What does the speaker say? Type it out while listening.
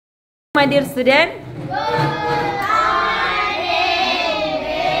My dear student.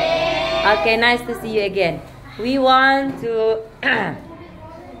 Okay, nice to see you again. We want to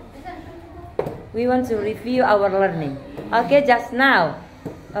review our learning. Okay, just now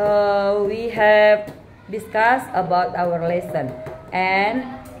we have discussed about our lesson, and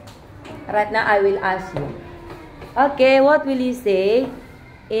right now I will ask you. Okay, what will you say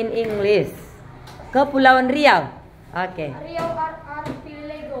in English? Kepulauan Riau. Okay.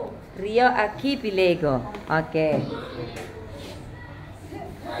 Rio Archipelago. Okay.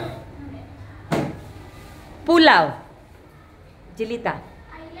 Pulau. Jelita.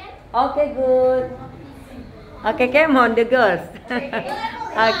 Okay, good. Okay, come on, the girls.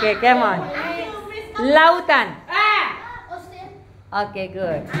 Okay, come on. Lautan. Okay,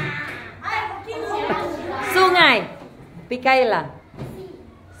 good. Sungai. Pikaila.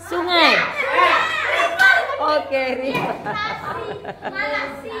 Sungai. Okay, Rio.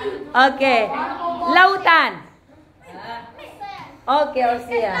 Okay, lautan. Okay,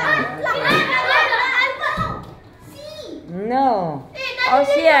 ocean. No,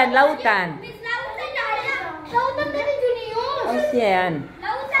 ocean, lautan. Ocean.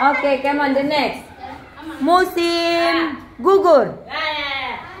 Okay, come on, the next. Musim gugur.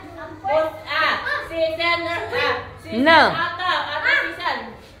 No.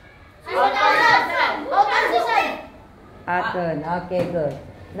 Autumn. Okay, good.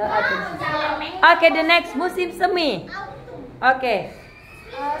 No autumn. Okay, the next musim semi. Okay.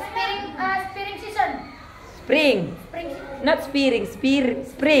 Spring season. Spring. Not spring. Spring.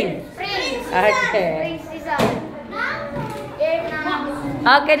 Okay. Spring season.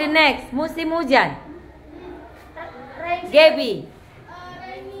 Okay, the next musim hujan. Gaby.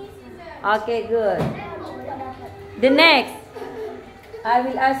 Rainy season. Okay, good. The next, I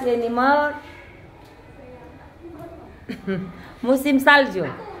will ask you any more. Musim salju.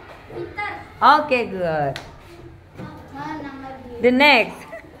 Winter. Okay, good. The next.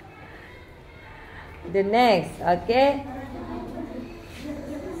 Okay.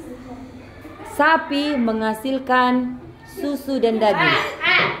 Sapi menghasilkan susu dan daging.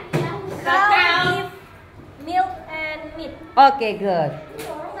 Cow, milk and meat. Okay, good.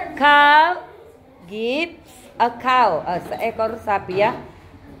 Cow gives seekor sapi ya,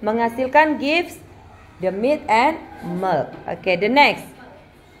 menghasilkan gives the meat and milk. Okay, the next.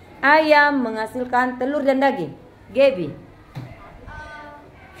 Ayam menghasilkan telur dan daging. Gaby.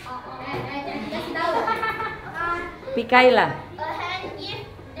 Pikaila. A hen gives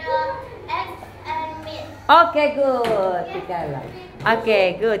the eggs and meat. Okay, good. Pikaila.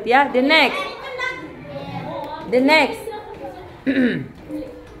 Okay, good ya. The next.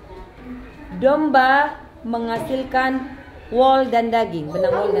 Domba menghasilkan wool dan daging,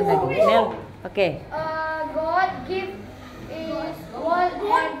 benang wool dan daging. Nel. Okay. God gives is wool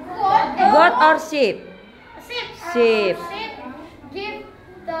and Goat or sheep? sheep. Sheep. Sheep give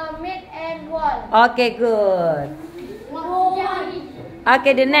the meat and wool. Okay, good.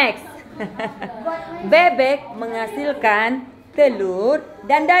 Okay, the next. Bebek menghasilkan telur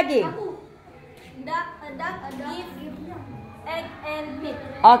dan daging. Duck gives egg and meat.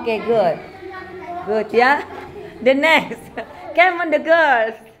 Okay, good. Good ya. The next. Come on, the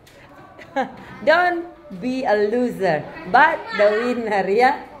girls. Don't be a loser, but the winner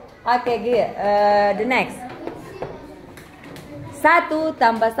ya. Okay, good. The next. 1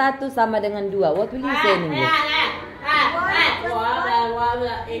 tambah 1 sama dengan 2. What will you say in English?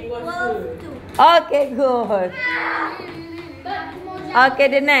 Okay, good. Okay,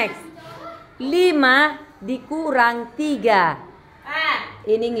 the next. 5 dikurang 3.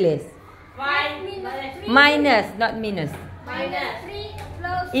 In English. Minus, not minus.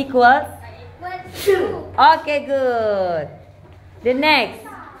 Equals. 2. Okay, good. The next.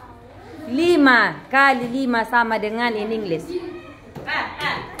 5 kali 5 sama dengan in English. 5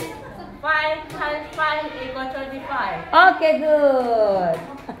 times 5 equals 25. Okay, good.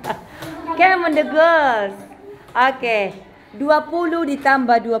 Come on, the girls. Okay. 20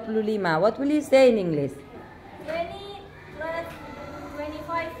 ditambah 25. What will you say in English? 20 plus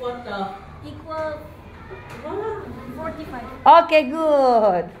 25 Quarter. equals 45. Okay,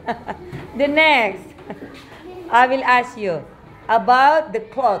 good. The next. I will ask you about the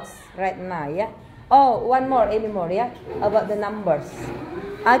clothes right now, yeah? Oh, one more, any more, yeah? About the numbers.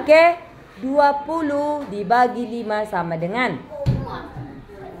 Okay? 20 dibagi 5 sama dengan.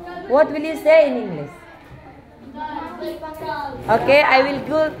 What will you say in English? Okay, I will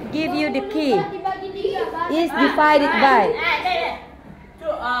give you the key. Is divided by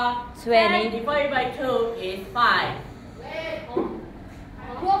 20. 10 divided by 2 is 5.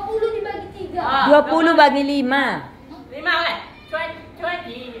 20 dibagi 3. 20 bagi 5. 5 kan?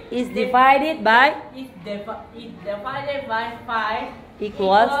 20 is divided by is divided by 5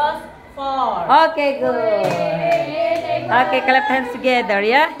 equals. 4. Okay, good. Okay, clap hands together,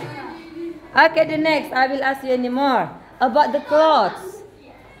 yeah? Okay, the next, I will ask you anymore about the clothes.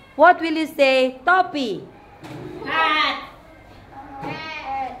 What will you say? Topi. Hat.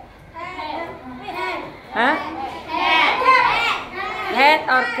 Huh? Hat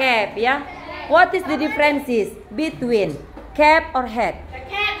or cap, yeah? What is the differences between cap or hat?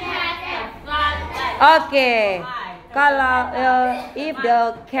 Okay. Kalau if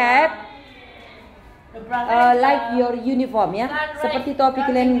the cap like your uniform, ya, seperti topi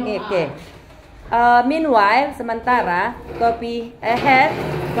kalian, okay. Meanwhile, sementara topi hat,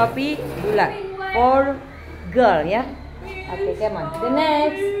 topi bulat for girl, ya. Okay, come on. The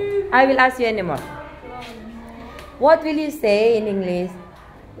next, I will ask you anymore. What will you say in English?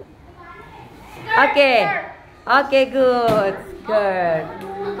 Okay. Okay, good. Good.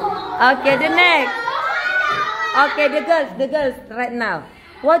 Okay, the next. Okay, the girls right now.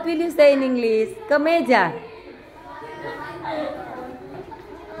 What will you say in English? Kemeja.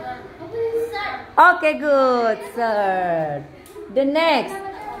 Okay, good, sir. The next.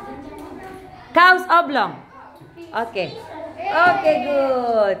 Kaos oblong. Okay. Okay,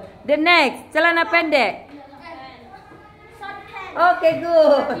 good. The next. Celana pendek. Okay,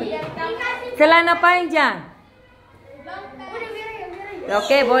 good. Celana panjang.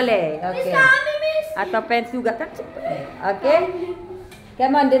 Okay, boleh. Okay. Atau pants juga kan cepet. Okay.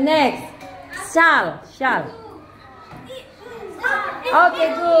 Come on, the next. Shawl. Okay,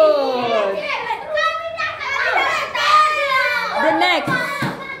 good. The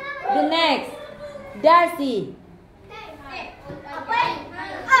next. Dasi.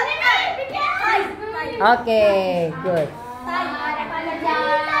 Okay, good.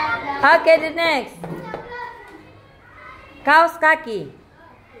 Okay, the next. Kaos kaki.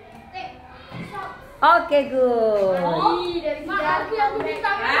 Okay, good.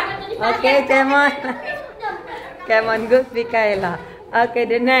 Okay, come on. Come on, good, Mikaela. Okay,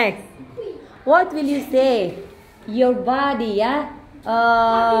 the next. What will you say? Your body, yeah?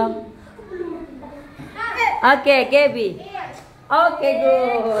 Okay, Gaby. Okay,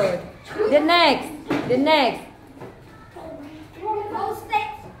 good. The next.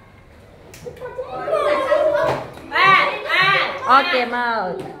 Okay,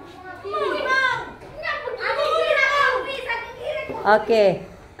 mouth. Okay.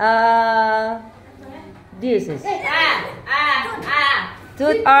 This is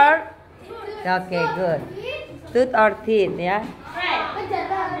tooth or okay, good. Tooth or teeth, yeah.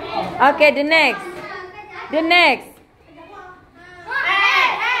 Okay, the next.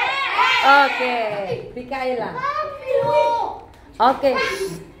 Okay, Mikaela. Okay.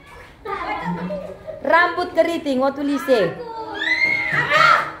 Rambut keriting, what will you say?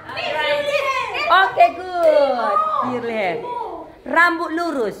 Okay, good. Curly hair. Rambut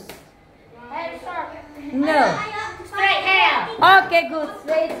lurus. No. Straight hair. Okay, good.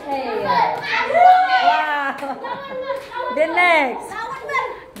 Straight hair. Wow. The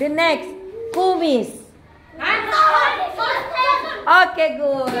next. Kumis. Okay,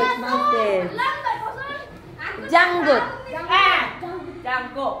 good. Mountain. Janggut.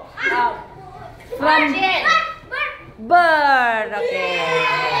 Janggut. From bird. Okay.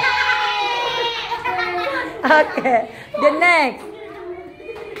 Okay. The next.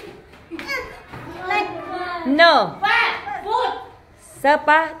 No. Foot.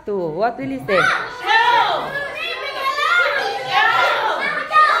 Sepatu. What will you say?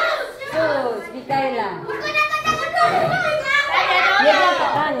 Shoes. Mikaela. Dia angkat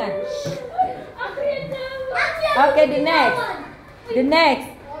tangan. Okay, the next.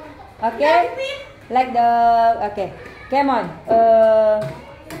 Okay? Like the okay. Come on.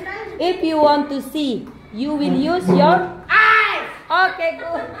 If you want to see, you will use your Eyes. okay,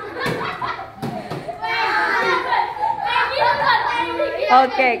 good.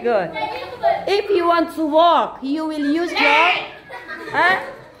 Okay, good. If you want to walk, you will use your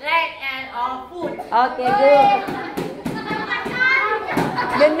Leg and foot. okay, good.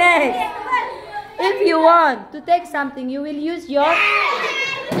 The next. If you want to take something, you will use your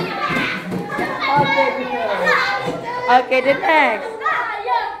okay, good. Okay, the next.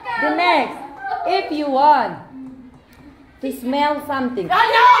 If you want to smell something.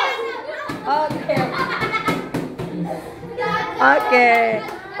 Okay.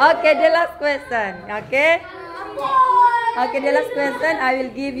 Okay, the last question. Okay, the last question. I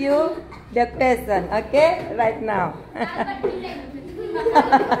will give you the question. Okay, right now.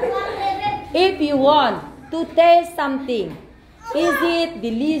 If you want to taste something, is it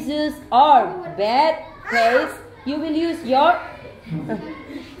delicious or bad taste? You will use your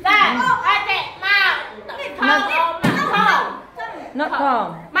That. Mouth. Not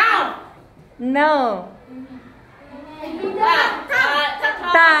tongue. Mouth. No.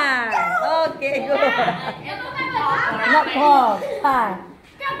 Tongue. Okay, good. Not tongue. Tongue.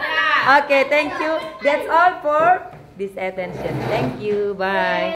 Okay, thank you. That's all for this attention. Thank you. Bye.